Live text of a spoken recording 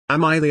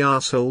Am I the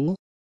asshole?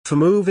 For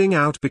moving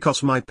out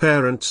because my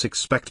parents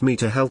expect me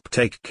to help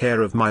take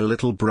care of my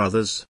little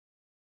brothers?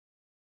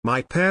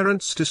 My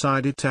parents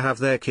decided to have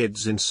their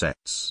kids in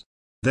sets.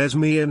 There's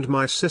me and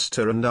my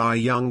sister and our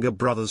younger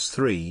brother's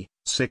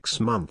 6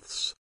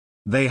 months.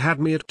 They had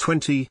me at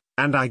 20,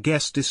 and I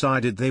guess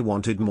decided they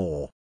wanted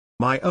more.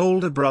 My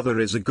older brother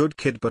is a good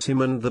kid, but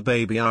him and the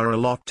baby are a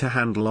lot to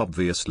handle,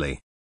 obviously.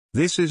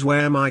 This is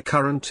where my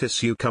current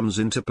issue comes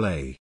into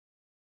play.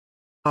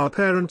 Our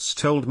parents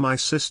told my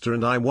sister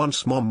and I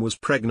once Mom was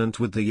pregnant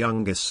with the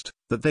youngest,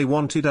 that they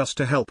wanted us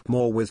to help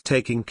more with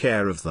taking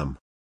care of them.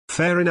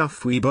 Fair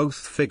enough, we both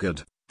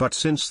figured, but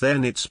since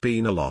then it's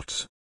been a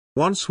lot.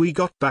 Once we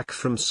got back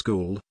from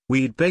school,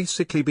 we'd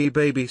basically be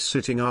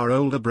babysitting our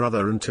older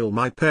brother until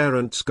my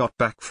parents got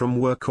back from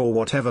work or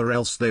whatever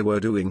else they were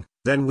doing,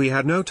 then we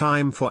had no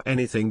time for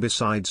anything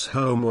besides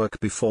homework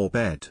before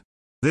bed.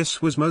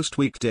 This was most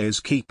weekdays,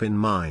 keep in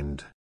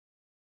mind.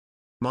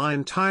 My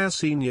entire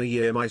senior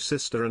year my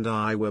sister and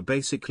I were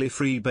basically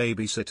free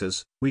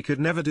babysitters. We could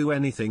never do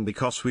anything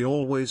because we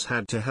always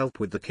had to help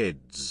with the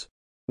kids.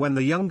 When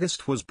the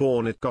youngest was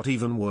born it got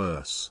even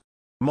worse.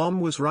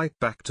 Mom was right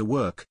back to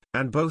work,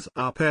 and both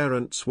our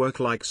parents work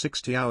like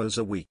 60 hours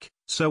a week,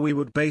 so we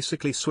would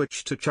basically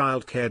switch to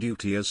childcare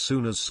duty as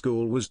soon as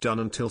school was done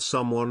until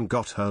someone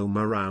got home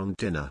around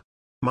dinner.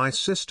 My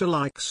sister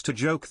likes to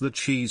joke that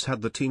she's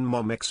had the teen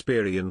mom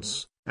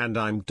experience, and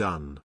I'm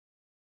done.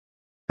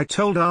 I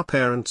told our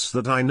parents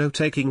that I know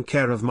taking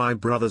care of my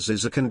brothers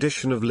is a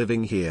condition of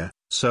living here,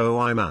 so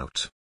I'm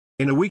out.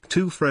 In a week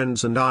 2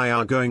 friends and I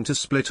are going to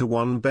split a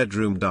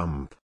 1-bedroom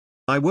dump.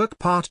 I work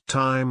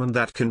part-time and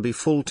that can be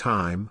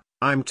full-time.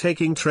 I'm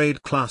taking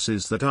trade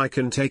classes that I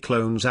can take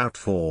loans out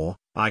for.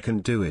 I can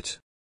do it.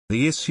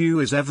 The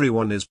issue is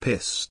everyone is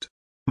pissed.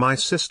 My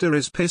sister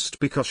is pissed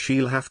because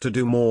she'll have to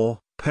do more,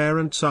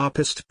 parents are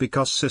pissed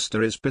because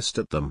sister is pissed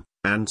at them,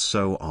 and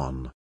so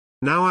on.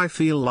 Now I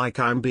feel like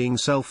I'm being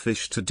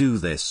selfish to do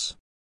this.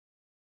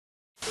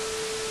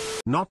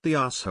 Not the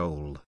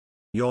asshole.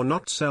 You're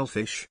not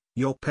selfish,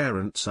 your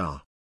parents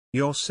are.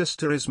 Your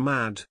sister is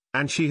mad,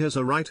 and she has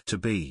a right to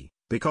be,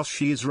 because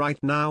she is right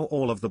now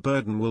all of the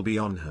burden will be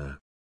on her.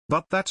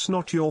 But that's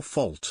not your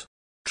fault.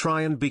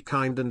 Try and be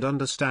kind and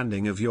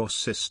understanding of your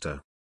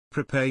sister.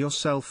 Prepare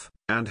yourself,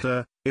 and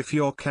her, if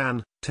you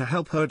can, to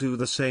help her do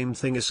the same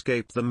thing,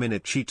 escape the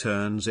minute she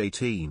turns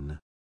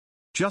 18.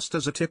 Just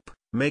as a tip,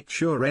 make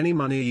sure any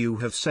money you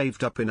have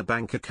saved up in a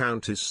bank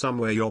account is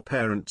somewhere your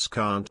parents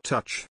can't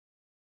touch.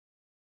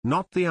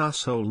 Not the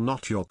asshole,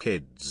 not your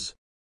kids.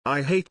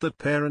 I hate that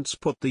parents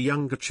put the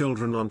younger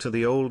children onto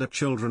the older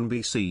children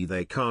BC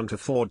they can't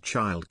afford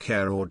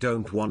childcare or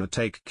don't want to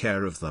take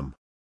care of them.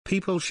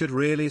 People should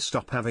really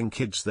stop having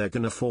kids they're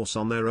gonna force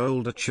on their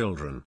older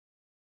children.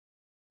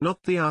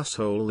 Not the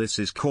asshole, this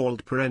is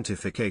called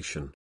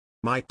parentification.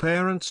 My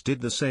parents did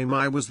the same.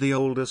 I was the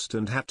oldest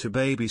and had to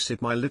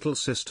babysit my little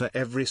sister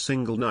every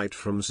single night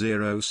from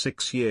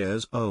 6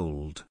 years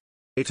old.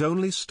 It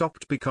only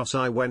stopped because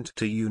I went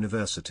to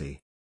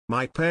university.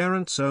 My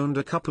parents owned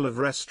a couple of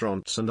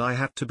restaurants and I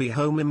had to be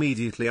home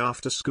immediately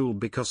after school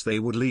because they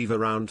would leave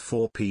around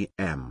 4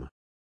 p.m.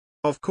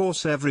 Of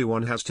course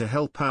everyone has to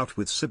help out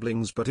with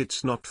siblings, but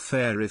it's not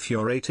fair if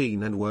you're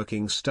 18 and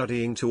working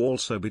studying to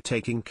also be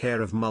taking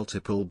care of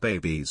multiple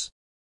babies.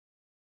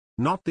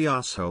 Not the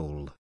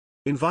asshole.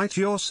 Invite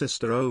your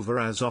sister over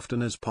as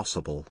often as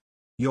possible.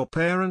 Your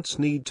parents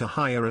need to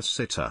hire a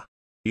sitter.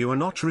 You are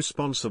not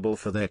responsible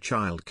for their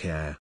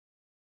childcare.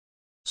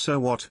 So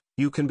what,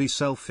 you can be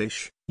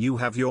selfish, you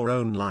have your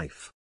own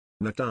life.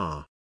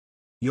 Nata.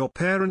 Your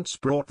parents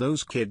brought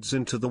those kids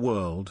into the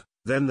world,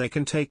 then they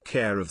can take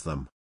care of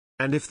them.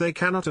 And if they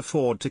cannot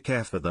afford to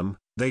care for them,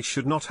 they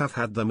should not have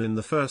had them in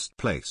the first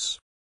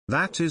place.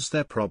 That is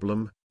their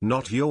problem,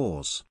 not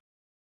yours.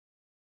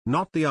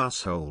 Not the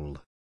asshole.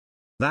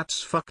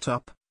 That's fucked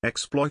up,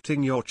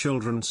 exploiting your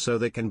children so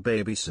they can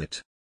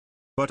babysit.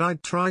 But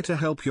I'd try to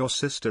help your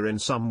sister in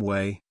some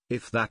way,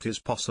 if that is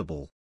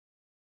possible.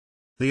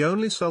 The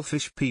only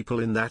selfish people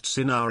in that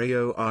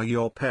scenario are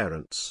your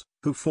parents,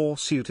 who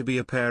force you to be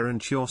a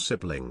parent, your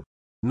sibling.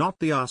 Not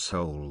the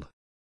asshole.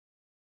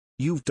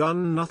 You've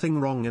done nothing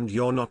wrong and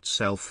you're not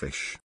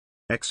selfish.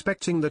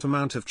 Expecting that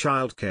amount of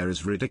childcare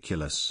is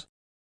ridiculous.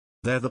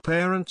 They're the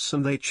parents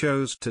and they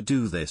chose to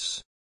do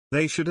this.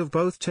 They should have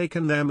both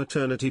taken their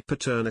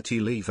maternity-paternity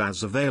leave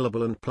as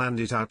available and planned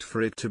it out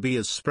for it to be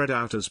as spread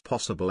out as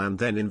possible and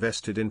then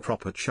invested in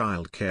proper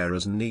childcare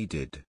as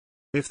needed.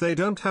 If they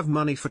don't have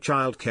money for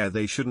childcare,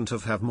 they shouldn't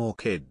have more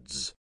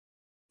kids.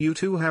 You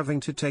two having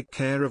to take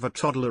care of a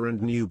toddler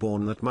and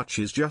newborn that much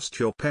is just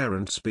your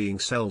parents being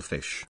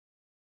selfish.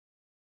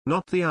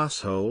 Not the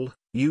asshole,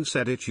 you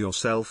said it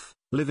yourself,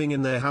 living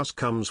in their house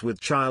comes with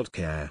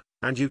childcare,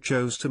 and you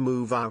chose to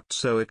move out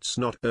so it's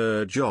not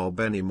a job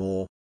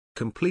anymore.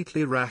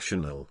 Completely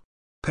rational.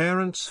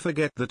 Parents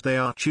forget that they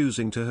are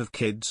choosing to have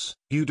kids,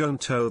 you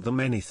don't owe them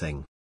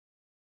anything.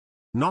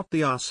 Not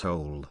the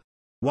asshole.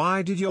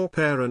 Why did your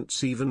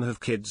parents even have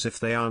kids if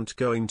they aren't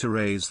going to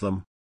raise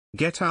them?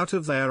 Get out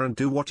of there and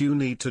do what you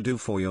need to do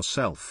for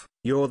yourself,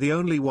 You're the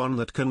only one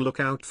that can look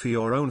out for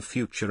your own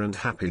future and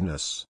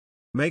happiness.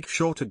 Make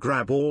sure to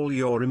grab all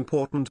your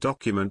important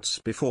documents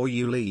before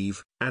you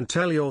leave, and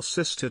tell your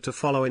sister to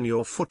follow in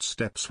your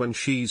footsteps when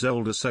she's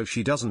older so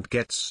she doesn't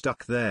get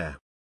stuck there.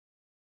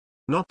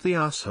 Not the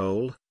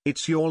asshole,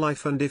 it's your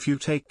life, and if you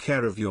take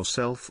care of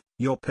yourself,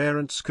 your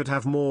parents could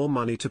have more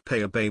money to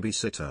pay a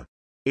babysitter.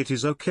 It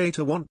is okay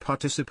to want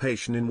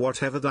participation in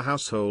whatever the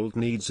household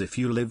needs if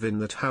you live in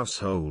that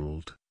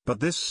household, but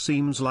this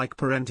seems like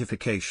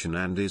parentification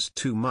and is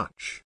too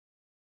much.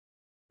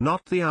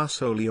 Not the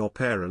asshole your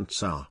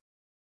parents are.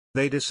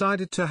 They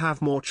decided to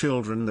have more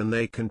children than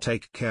they can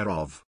take care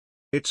of.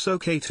 It's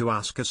okay to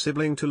ask a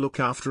sibling to look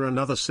after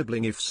another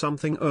sibling if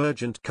something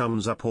urgent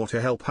comes up or to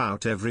help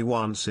out every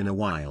once in a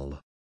while.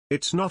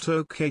 It's not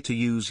okay to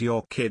use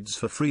your kids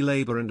for free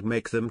labor and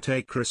make them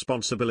take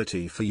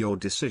responsibility for your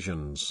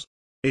decisions.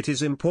 It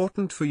is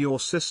important for your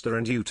sister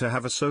and you to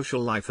have a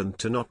social life and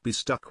to not be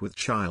stuck with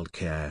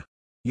childcare.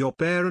 Your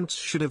parents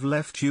should have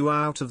left you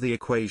out of the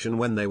equation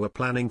when they were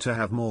planning to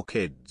have more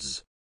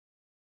kids.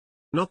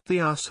 Not the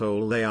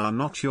asshole, they are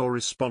not your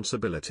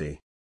responsibility.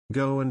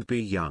 Go and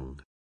be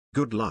young.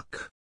 Good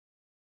luck.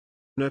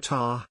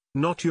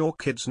 Not your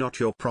kids, not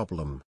your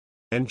problem.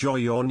 Enjoy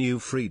your new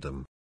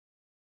freedom.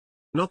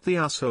 Not the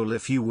asshole,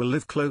 if you will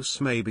live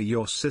close, maybe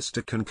your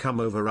sister can come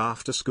over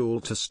after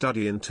school to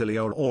study until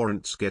your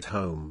parents get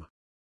home.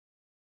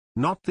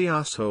 Not the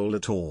asshole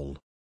at all.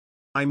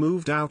 I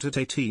moved out at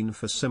 18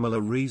 for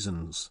similar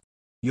reasons.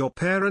 Your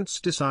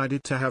parents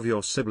decided to have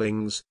your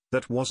siblings,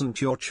 that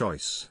wasn't your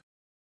choice.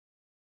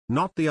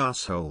 Not the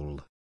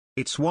asshole.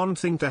 It's one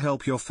thing to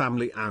help your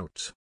family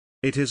out.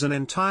 It is an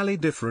entirely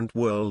different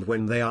world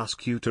when they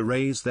ask you to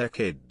raise their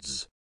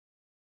kids.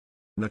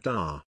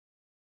 Not.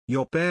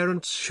 Your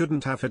parents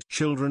shouldn't have had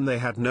children they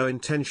had no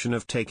intention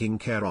of taking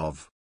care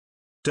of.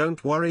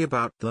 Don't worry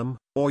about them,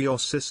 or your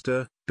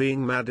sister,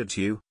 being mad at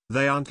you.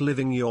 They aren't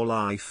living your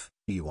life,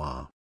 you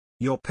are.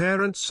 Your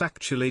parents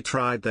actually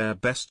tried their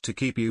best to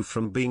keep you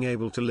from being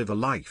able to live a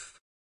life.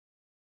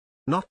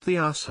 Not the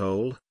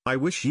asshole, I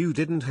wish you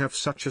didn't have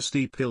such a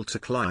steep hill to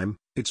climb.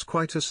 It's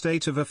quite a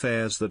state of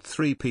affairs that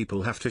 3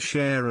 people have to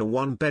share a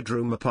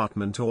 1-bedroom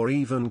apartment, or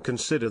even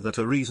consider that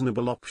a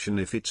reasonable option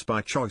if it's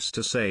by choice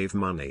to save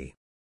money.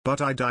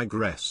 But I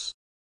digress.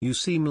 You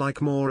seem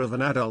like more of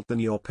an adult than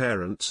your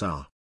parents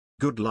are.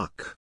 Good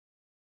luck.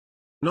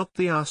 Not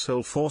the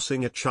asshole,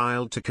 forcing a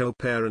child to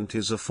co-parent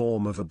is a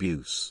form of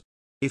abuse.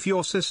 If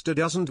your sister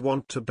doesn't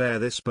want to bear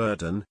this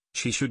burden,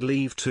 she should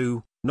leave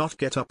too, not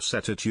get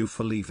upset at you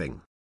for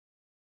leaving.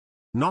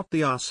 Not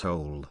the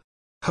asshole.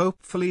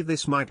 Hopefully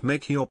this might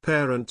make your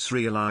parents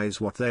realize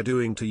what they're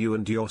doing to you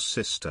and your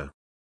sister.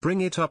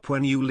 Bring it up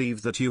when you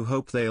leave that you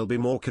hope they'll be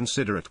more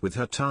considerate with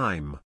her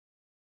time.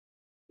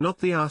 Not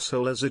the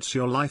asshole, as it's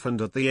your life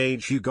and at the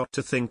age you got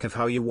to think of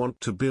how you want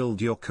to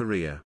build your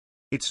career.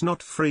 It's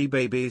not free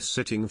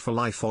babysitting for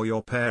life, or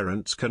your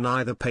parents can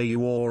either pay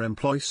you or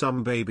employ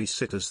some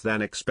babysitters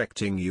than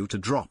expecting you to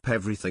drop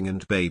everything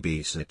and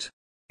babysit.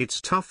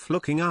 It's tough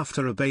looking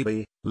after a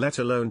baby, let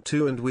alone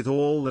 2, and with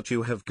all that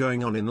you have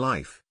going on in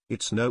life,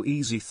 it's no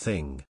easy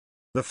thing.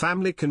 The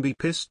family can be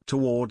pissed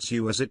towards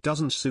you as it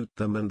doesn't suit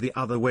them, and the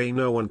other way,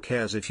 no one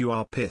cares if you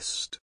are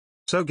pissed.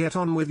 So get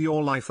on with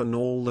your life and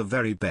all the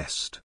very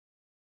best.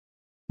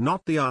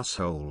 Not the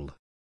asshole.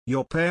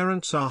 Your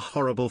parents are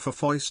horrible for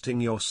foisting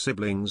your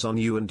siblings on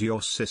you and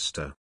your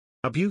sister.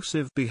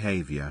 Abusive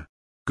behavior.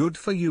 Good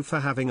for you for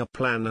having a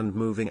plan and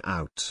moving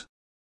out.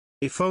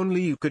 If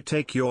only you could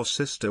take your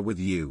sister with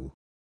you.